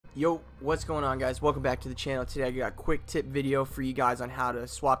Yo, what's going on, guys? Welcome back to the channel. Today I got a quick tip video for you guys on how to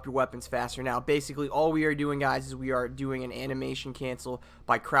swap your weapons faster. Now basically all we are doing, guys, is we are doing an animation cancel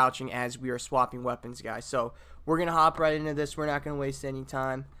by crouching as we are swapping weapons, guys. So we're gonna hop right into this. We're not gonna waste any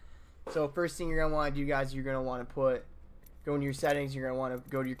time. So first thing you're gonna want to do, guys, you're gonna want to go into your settings. You're gonna want to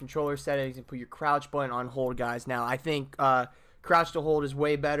go to your controller settings and put your crouch button on hold, guys. Now I think crouch to hold is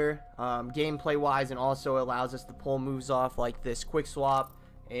way better gameplay wise, and also allows us to pull moves off like this quick swap,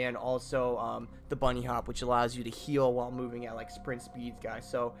 and also the bunny hop, which allows you to heal while moving at like sprint speeds, guys.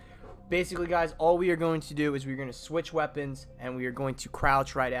 So basically, guys, all we are going to do is we're going to switch weapons and we are going to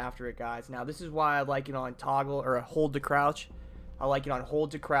crouch right after it, guys. Now this is why I like it on toggle or hold to crouch. I like it on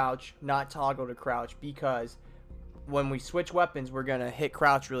hold to crouch, not toggle to crouch, because when we switch weapons we're going to hit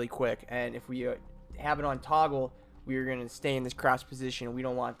crouch really quick, and if we have it on toggle we are going to stay in this crouch position, and we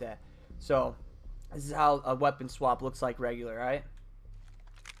don't want that. So this is how a weapon swap looks like regular, right?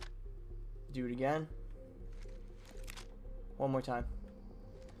 Do it again. One more time.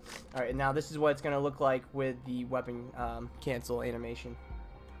 Alright, and now this is what it's going to look like with the weapon cancel animation.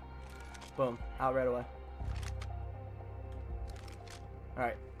 Boom. Out right away.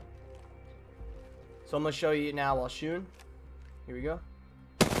 Alright. So I'm going to show you now while shooting. Here we go.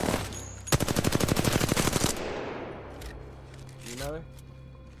 Another.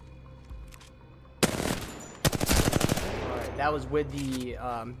 Alright, that was with the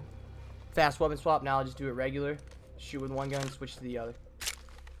fast weapon swap. Now I'll just do it regular. Shoot with one gun, switch to the other.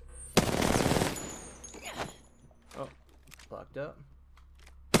 Oh, locked up.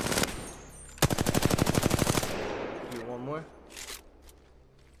 Do one more.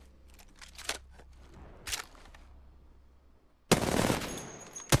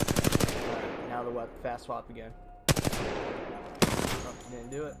 Alright, now the weapon fast swap again. Oh,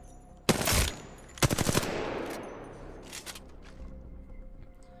 didn't do it.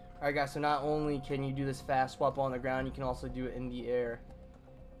 Alright, guys, so not only can you do this fast swap on the ground, you can also do it in the air.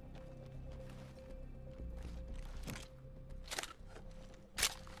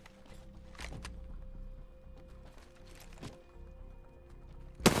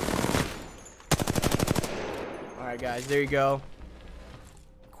 Alright, guys, there you go.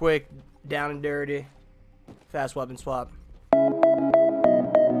 Quick, down and dirty, fast weapon swap.